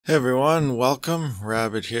Hey everyone, welcome.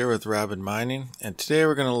 Rabid here with Rabid Mining, and today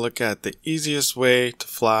we're going to look at the easiest way to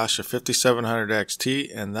flash a 5700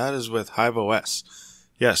 XT, and that is with HiveOS.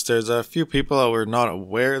 Yes, there's a few people that were not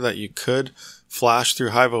aware that you could flash through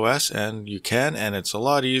HiveOS, and you can, and it's a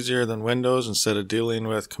lot easier than Windows. Instead of dealing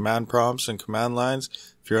with command prompts and command lines,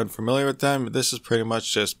 if you're unfamiliar with them, this is pretty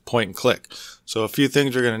much just point and click. So a few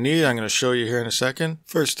things you're going to need, I'm going to show you here in a second.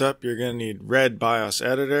 First up, you're going to need Red BIOS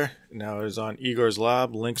Editor. Now it is on Igor's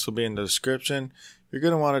lab, links will be in the description. You're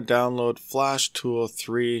going to want to download Flash Tool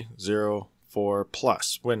 304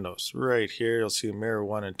 Plus Windows. Right here you'll see Mirror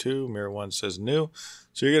 1 and 2. Mirror 1 says new.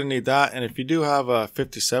 So you're going to need that, and if you do have a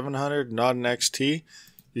 5700, not an XT,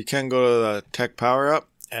 you can go to the Tech Power Up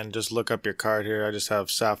and just look up your card here. I just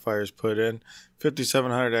have Sapphires put in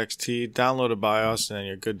 5700 XT, download a BIOS, and then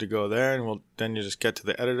you're good to go there, and then you just get to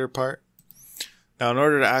the editor part. Now in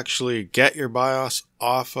order to actually get your BIOS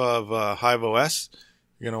off of HiveOS,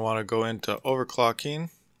 you're going to want to go into overclocking,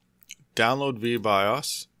 download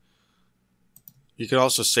Vbios. You can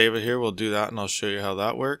also save it here. We'll do that and I'll show you how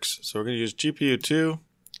that works. So we're going to use GPU 2,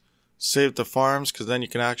 save the farms, because then you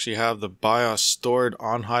can actually have the BIOS stored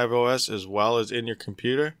on HiveOS as well as in your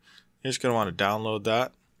computer. You're just going to want to download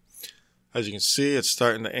that. As you can see, it's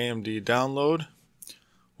starting the AMD download.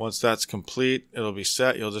 Once that's complete, it'll be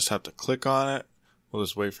set. You'll just have to click on it. We'll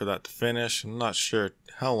just wait for that to finish. I'm not sure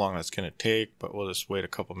how long that's going to take, but we'll just wait a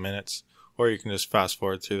couple minutes. Or you can just fast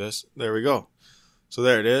forward through this. There we go. So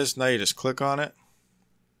there it is. Now you just click on it.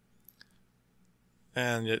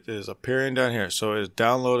 And it is appearing down here. So it has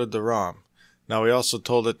downloaded the ROM. Now we also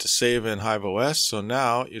told it to save in HiveOS. So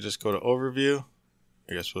now you just go to Overview.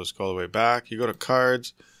 I guess we'll just go all the way back. You go to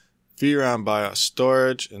Cards, VRAM BIOS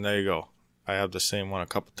Storage, and there you go. I have the same one a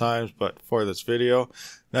couple times, but for this video,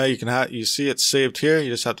 now you see it's saved here. You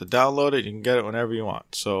just have to download it. You can get it whenever you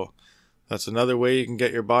want. So that's another way you can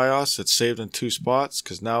get your BIOS. It's saved in two spots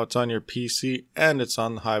because now it's on your PC and it's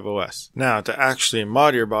on the HiveOS. Now to actually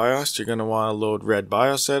mod your BIOS, you're going to want to load Red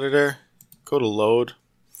BIOS Editor. Go to Load.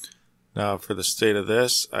 Now for the state of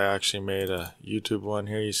this, I actually made a YouTube one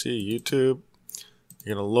here. You see YouTube.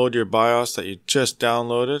 You're going to load your BIOS that you just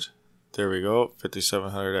downloaded. There we go,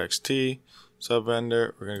 5700 XT.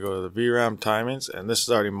 Subvendor. We're going to go to the Vram Timings, and this is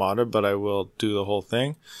already modded, but I will do the whole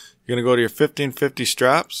thing. You're going to go to your 1550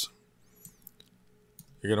 straps.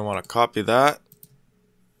 You're going to want to copy that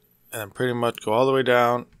and pretty much go all the way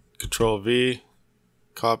down, Control V,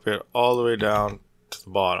 copy it all the way down to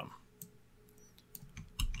the bottom.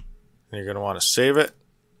 And you're going to want to save it.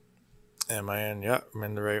 Am I in? Yeah, I'm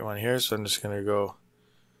in the right one here, so I'm just going to go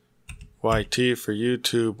YT for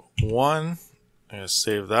YouTube 1. I'm going to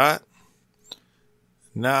save that.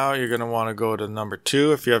 Now you're going to want to go to number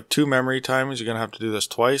 2. If you have 2 memory timings, you're going to have to do this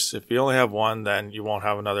twice. If you only have 1, then you won't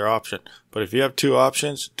have another option. But if you have 2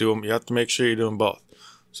 options, do them. You have to make sure you're doing both.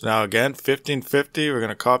 So now again, 1550, we're going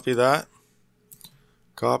to copy that.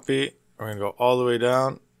 Copy. We're going to go all the way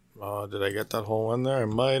down. Oh, did I get that whole one there? I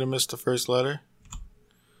might have missed the first letter.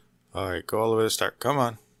 Alright, go all the way to start. Come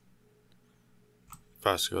on.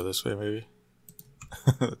 Faster go this way maybe.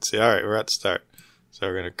 Let's see. Alright, we're at the start. So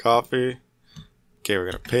we're going to copy. Okay,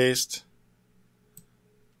 we're going to paste.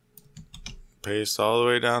 Paste all the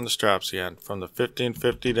way down the straps again, from the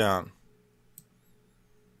 1550 down.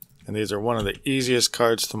 And these are one of the easiest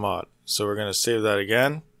cards to mod. So we're going to save that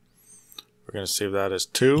again. We're going to save that as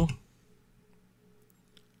 2.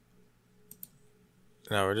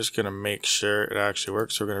 Now we're just going to make sure it actually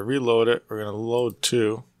works. So we're going to reload it. We're going to load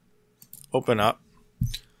 2. Open up.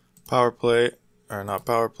 Power play, or not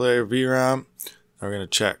power play, VRAM. Now we're going to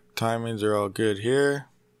check. Timings are all good here.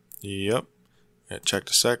 Yep. Check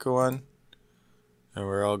the second one. And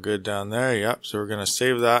we're all good down there. Yep. So we're going to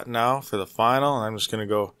save that now for the final. And I'm just going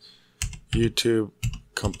to go YouTube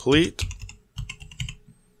complete.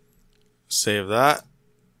 Save that.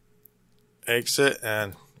 Exit.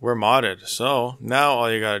 And we're modded. So now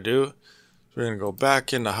all you got to do is we're going to go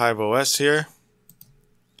back into HiveOS here.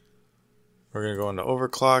 We're going to go into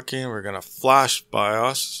overclocking. We're going to flash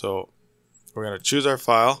BIOS. So we're going to choose our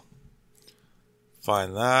file.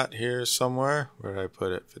 Find that here somewhere. Where did I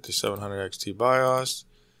put it? 5700 XT BIOS.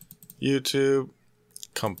 YouTube.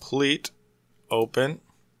 Complete. Open.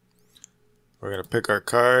 We're going to pick our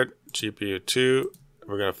card. GPU 2.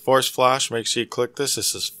 We're going to force flash. Make sure you click this.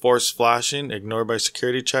 This is force flashing. Ignore by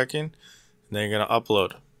security checking. And then you're going to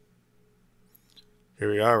upload.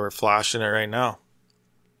 Here we are. We're flashing it right now.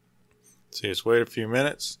 So just wait a few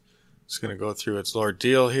minutes. It's going to go through its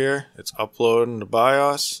ordeal here. It's uploading the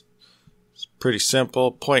BIOS. It's pretty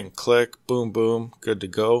simple. Point and click. Boom, boom. Good to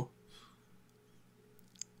go.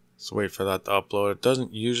 So wait for that to upload. It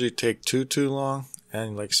doesn't usually take too long.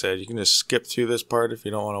 And like I said, you can just skip through this part if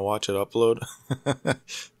you don't want to watch it upload.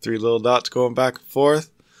 3 little dots going back and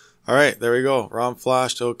forth. Alright, there we go. ROM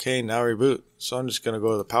flashed. Okay, now reboot. So I'm just going to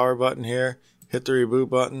go to the power button here, hit the reboot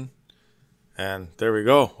button, and there we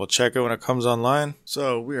go. We'll check it when it comes online.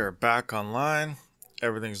 So we are back online.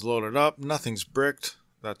 Everything's loaded up. Nothing's bricked.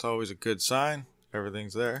 That's always a good sign.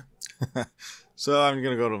 Everything's there. So I'm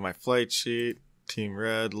going to go to my flight sheet, Team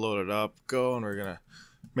Red, load it up, go, and we're going to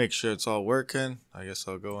make sure it's all working. I guess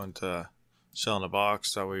I'll go into Shell in a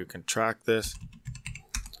Box, that way we can track this.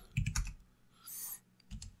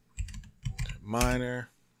 Miner.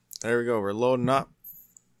 There we go, we're loading up.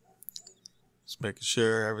 Just making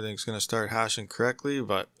sure everything's going to start hashing correctly,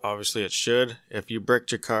 but obviously it should. If you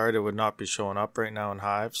bricked your card, it would not be showing up right now in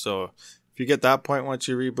Hive. So if you get that point once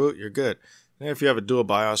you reboot, you're good. And if you have a dual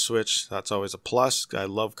BIOS switch, that's always a plus. I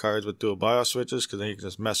love cards with dual BIOS switches because then you can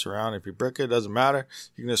just mess around. If you brick it, doesn't matter.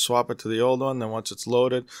 You can just swap it to the old one. Then once it's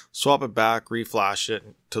loaded, swap it back, reflash it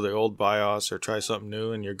to the old BIOS or try something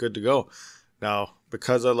new and you're good to go. Now,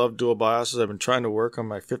 because I love dual BIOSes, I've been trying to work on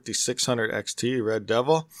my 5600 XT Red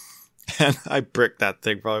Devil. And I bricked that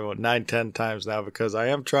thing probably about 9-10 times now because I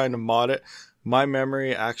am trying to mod it. My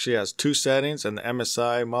memory actually has 2 settings and the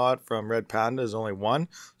MSI mod from Red Panda is only 1.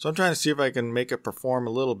 So I'm trying to see if I can make it perform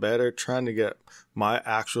a little better, trying to get my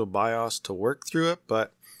actual BIOS to work through it.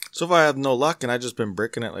 But so far I have no luck and I've just been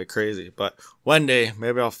bricking it like crazy. But one day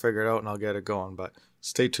maybe I'll figure it out and I'll get it going. But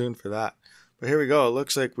stay tuned for that. But here we go. It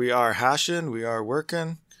looks like we are hashing. We are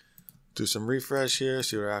working. Do some refresh here,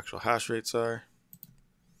 see what our actual hash rates are.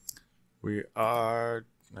 We are...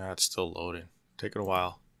 Nah, it's still loading. Taking a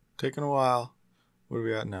while. Taking a while. What are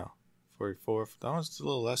we at now? 44. That one's a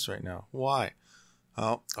little less right now. Why?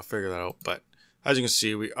 Oh, I'll figure that out. But as you can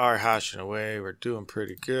see, we are hashing away. We're doing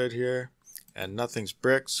pretty good here. And nothing's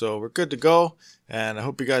bricked, so we're good to go. And I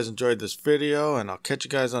hope you guys enjoyed this video. And I'll catch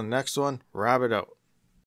you guys on the next one. Rabid out.